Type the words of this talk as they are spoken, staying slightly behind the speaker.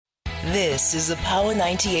This is a Power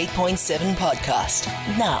 98.7 podcast.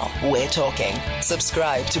 Now we're talking.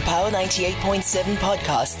 Subscribe to Power 98.7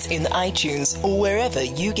 podcasts in iTunes or wherever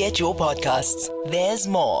you get your podcasts. There's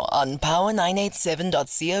more on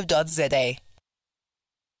power987.co.za.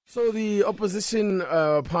 So the opposition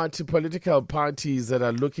political parties that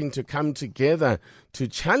are looking to come together to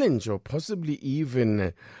challenge or possibly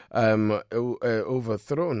even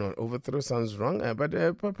overthrow, not overthrow sounds wrong, but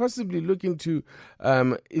possibly looking to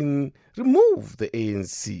remove the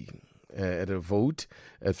ANC at a vote,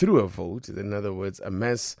 through a vote, in other words,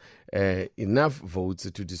 amass enough votes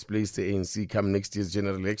to displace the ANC come next year's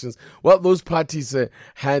general elections. Well, those parties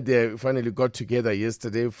had finally got together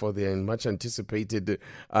yesterday for their much anticipated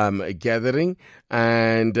gathering,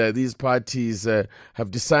 and these parties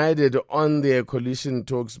have decided on their coalition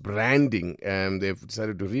talks branding. They've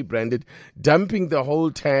decided to rebrand it, dumping the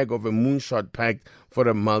whole tag of a moonshot pact for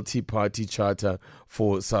a multi-party charter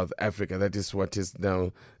for South Africa. That is what is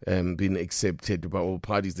now been accepted by all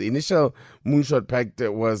parties. The initial moonshot pact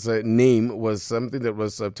name was something that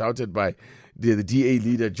was touted by the DA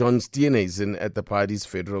leader John Steenhuisen at the party's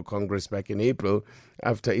Federal Congress back in April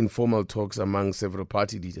after informal talks among several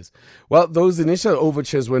party leaders. Well, those initial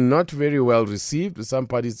overtures were not very well received, with some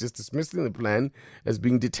parties just dismissing the plan as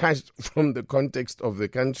being detached from the context of the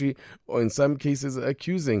country, or in some cases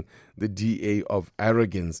accusing the DA of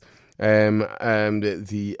arrogance.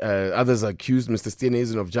 The others accused Mr.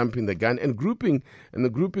 Steenhuisen of jumping the gun, and the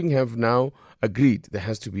grouping have now agreed there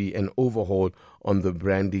has to be an overhaul on the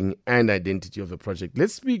branding and identity of the project.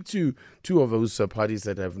 Let's speak to two of those parties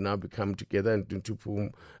that have now become together and to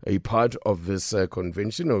form a part of this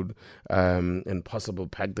convention and possible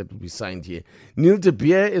pact that will be signed here. Neil de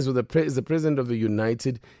Beer is the president of the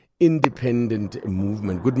United Independent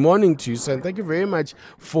Movement. Good morning to you, sir, and thank you very much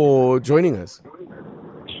for joining us.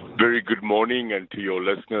 Very good morning, and to your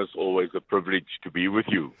listeners, always a privilege to be with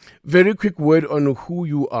you. Very quick word on who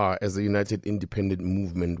you are as the United Independent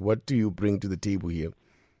Movement. What do you bring to the table here?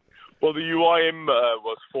 Well, the UIM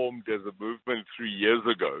was formed as a movement 3 years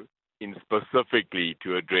ago, specifically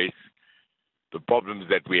to address the problems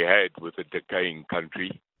that we had with a decaying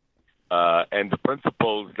country. And the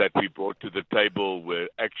principles that we brought to the table were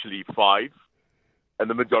actually 5, and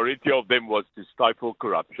the majority of them was to stifle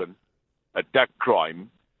corruption, attack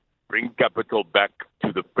crime, bring capital back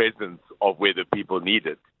to the presence of where the people need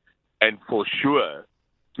it, and for sure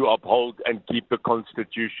to uphold and keep the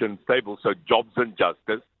Constitution stable. So jobs and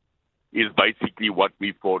justice is basically what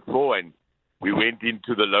we fought for, and we went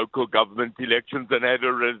into the local government elections and had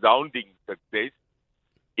a resounding success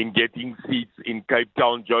in getting seats in Cape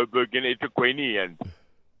Town, Joburg, and eThekwini, and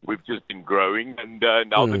we've just been growing. And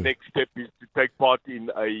now the next step is to take part in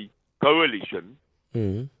a coalition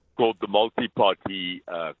called the Multi-Party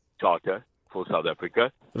Charter for South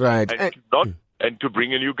Africa, right? And to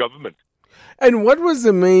bring a new government. And what was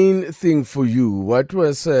the main thing for you? What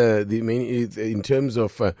was the main in terms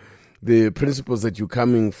of the principles that you're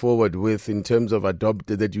coming forward with, in terms of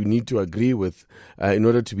that you need to agree with in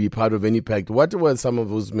order to be part of any pact? What were some of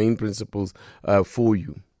those main principles for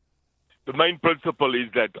you? The main principle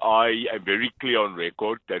is that I am very clear on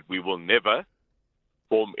record that we will never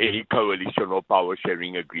form any coalition or power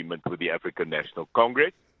sharing agreement with the African National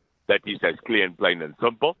Congress. That is as clear and plain and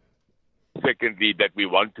simple. Secondly, that we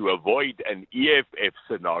want to avoid an EFF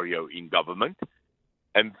scenario in government.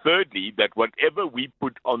 And thirdly, that whatever we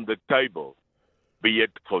put on the table, be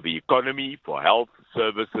it for the economy, for health,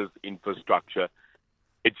 services, infrastructure,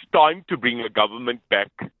 it's time to bring a government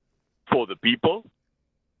back for the people.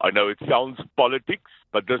 I know it sounds politics,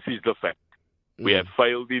 but this is the fact. We have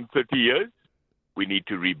failed in 30 years. We need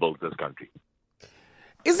to rebuild this country.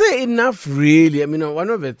 Is there enough, really? I mean,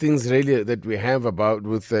 one of the things really that we have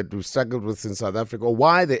that we've struggled with in South Africa, or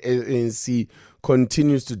why the ANC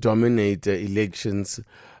continues to dominate elections,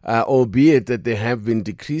 albeit that they have been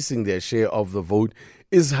decreasing their share of the vote,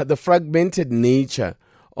 is the fragmented nature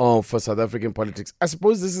of South African politics. I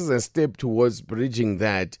suppose this is a step towards bridging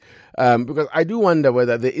that, because I do wonder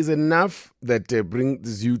whether there is enough that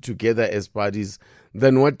brings you together as parties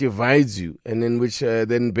than what divides you, and then which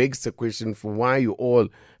then begs the question for why you all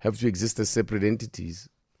have to exist as separate entities.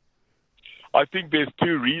 I think there's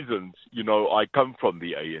 2 reasons. You know, I come from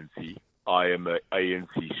the ANC. I am an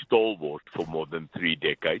ANC stalwart for more than 3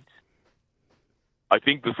 decades. I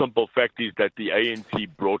think the simple fact is that the ANC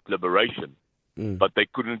brought liberation, but they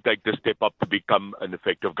couldn't take the step up to become an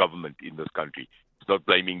effective government in this country. It's not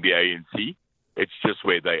blaming the ANC. It's just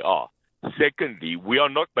where they are. Secondly, we are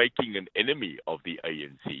not making an enemy of the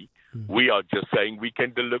ANC. We are just saying we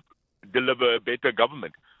can deliver a better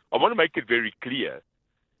government. I want to make it very clear.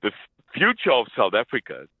 The future of South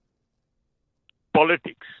Africa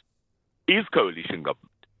politics is coalition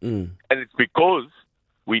government. And it's because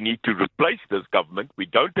we need to replace this government. We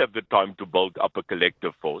don't have the time to build up a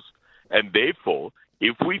collective force. And therefore,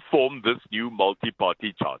 if we form this new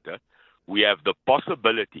multi-party charter, we have the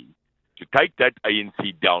possibility to take that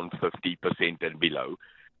ANC down 50% and below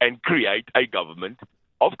and create a government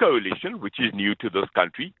of coalition, which is new to this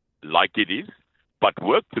country, like it is, but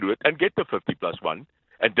work through it and get the 50+1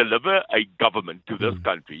 and deliver a government to this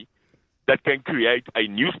country that can create a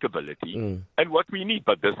new stability and what we need.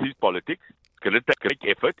 But this is politics. It's going to take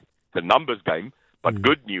effort. It's a numbers game. But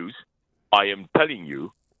good news, I am telling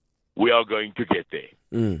you, we are going to get there.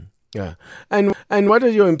 Yeah. And what are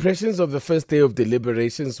your impressions of the first day of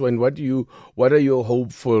deliberations? What are you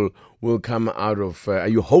hopeful will come out of? Are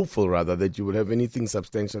you hopeful rather that you will have anything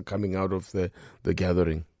substantial coming out of the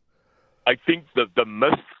gathering? I think that the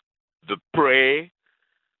myth, the prayer,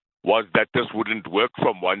 was that this wouldn't work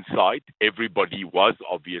from one side. Everybody was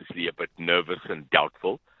obviously a bit nervous and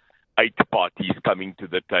doubtful. 8 parties coming to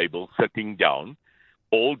the table, sitting down,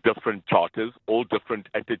 all different charters, all different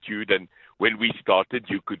attitude. And when we started,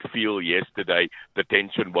 you could feel yesterday the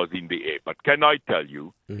tension was in the air. But can I tell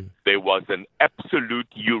you, there was an absolute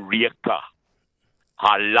eureka,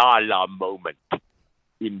 halala moment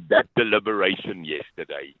in that deliberation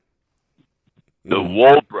yesterday. The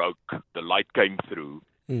wall broke, the light came through,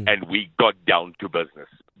 and we got down to business.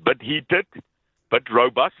 But heated, but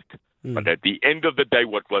robust. But at the end of the day,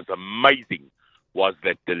 what was amazing was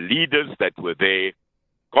that the leaders that were there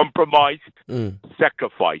compromised,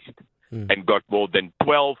 sacrificed, and got more than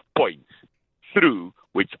 12 points through,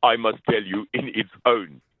 which I must tell you in its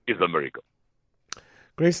own is a miracle.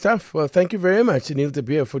 Great stuff. Well, thank you very much, Anil de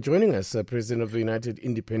Beer, for joining us, President of the United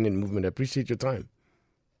Independent Movement. I appreciate your time.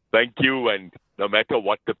 Thank you, and no matter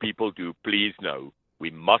what the people do, please know we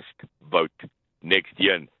must vote next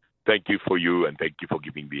year. And thank you for you, and thank you for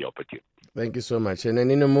giving the opportunity. Thank you so much. And then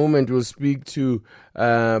in a moment, we'll speak to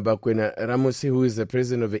Bakwena Ramosi, who is the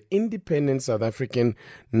president of the Independent South African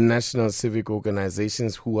National Civic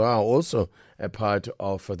Organizations, who are also a part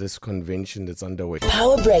of this convention that's underway.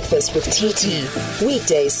 Power Breakfast with TT,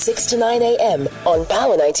 weekdays 6 to 9 a.m. on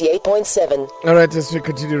Power 98.7. All right, as we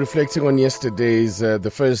continue reflecting on yesterday's,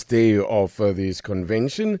 the first day of this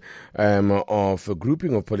convention of a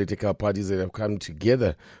grouping of political parties that have come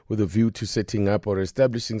together with a view to setting up or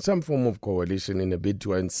establishing some form of coalition in a bid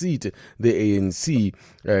to unseat the ANC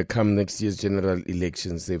come next year's general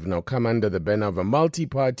elections. They've now come under the banner of a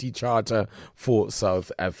multi-party charter for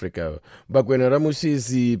South Africa. Bakwena Ramosi is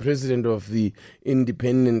the president of the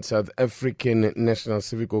Independent South African National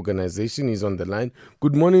Civic Organization. He's on the line.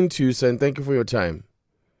 Good morning to you, sir, and thank you for your time.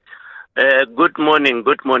 Good morning,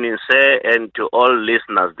 sir, and to all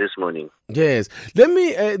listeners this morning. Yes. Let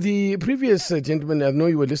me, the previous gentleman, I know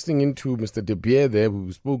you were listening into Mr. De Beer there,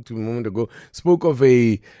 who spoke to a moment ago, spoke of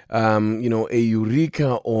a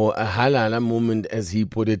eureka or a halala moment, as he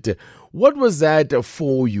put it. What was that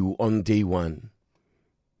for you on day one?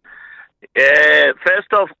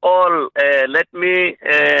 First of all, let me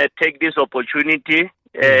take this opportunity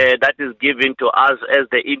that is given to us as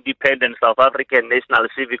the Independent South African National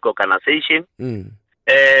Civic Organization,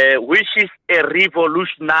 which is a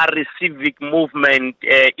revolutionary civic movement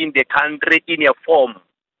in the country in a form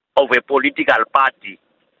of a political party.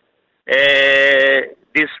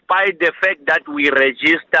 Despite the fact that we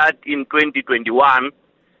registered in 2021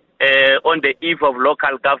 on the eve of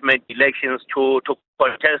local government elections to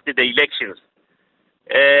contest the elections,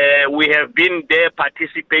 we have been there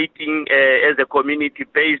participating as a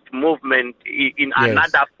community-based movement in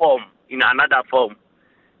another form.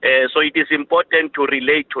 So it is important to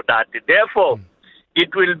relate to that. Therefore,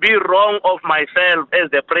 it will be wrong of myself as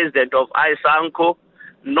the president of ISANCO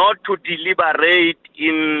not to deliberate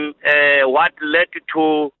in what led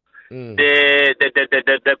to the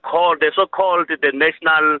so-called the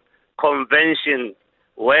National Convention,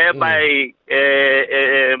 whereby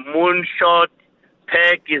moonshot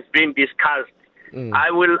peg is being discussed. I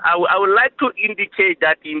would like to indicate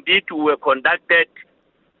that indeed we were conducted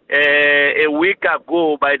a week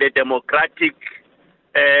ago by the Democratic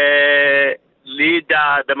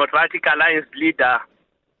Alliance leader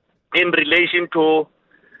in relation to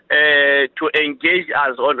engage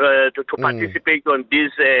us on to participate on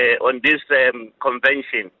this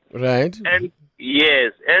convention. Right. And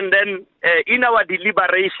yes, and then in our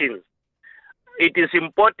deliberations, it is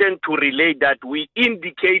important to relate that we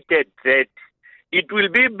indicated that it will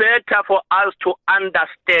be better for us to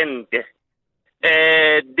understand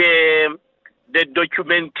the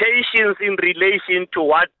documentations in relation to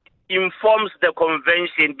what informs the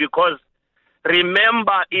convention, because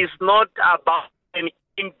remember, it's not about an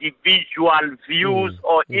individual views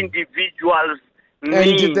or individuals' And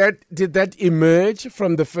needs. did that emerge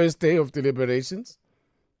from the first day of deliberations?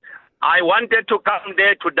 I wanted to come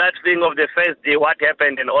there to that thing of the first day, what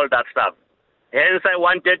happened and all that stuff. Hence, I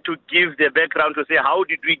wanted to give the background to say, how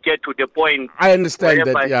did we get to the point? I understand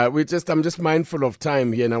that, yeah. I'm just mindful of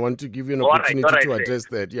time here, and I want to give you an opportunity all right, to address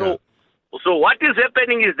that, yeah. So what is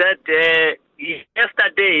happening is that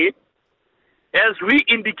yesterday, as we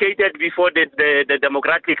indicated before the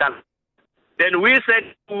Democratic, then we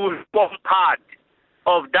said to form part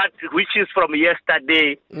of that which is from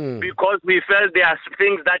yesterday because we felt there are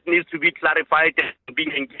things that needs to be clarified and be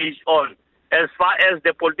engaged on as far as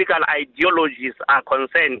the political ideologies are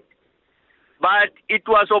concerned. But it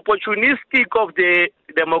was opportunistic of the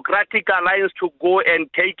Democratic Alliance to go and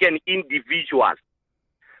take an individual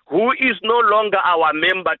who is no longer our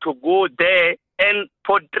member to go there and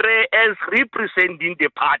portray as representing the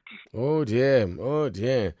party. Oh dear.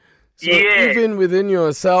 So Yeah. even within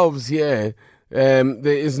yourselves here, there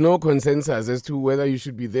is no consensus as to whether you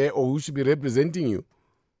should be there or who should be representing you.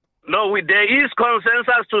 No, there is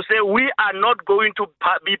consensus to say we are not going to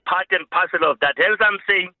be part and parcel of that. Hence I'm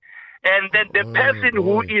saying, and then the person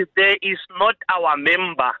who is there is not our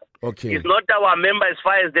member. Okay. Is not our member as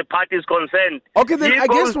far as the party is concerned. Okay, then He I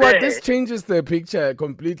guess goes what there. this changes the picture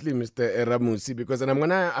completely, Mr. Ramusi, because, and I'm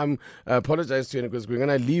gonna apologize to you because we're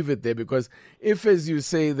gonna leave it there, because if, as you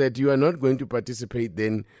say, that you are not going to participate,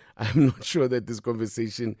 then I'm not sure that this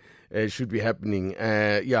conversation should be happening.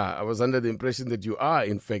 I was under the impression that you are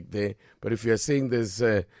in fact there, but if you are saying there's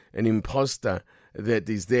an imposter that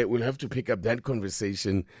is there, we'll have to pick up that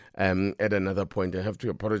conversation at another point. I have to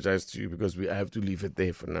apologize to you because I have to leave it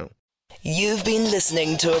there for now. You've been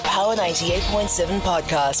listening to a Power 98.7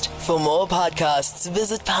 podcast. For more podcasts,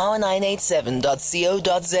 visit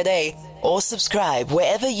power987.co.za or subscribe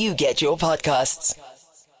wherever you get your podcasts.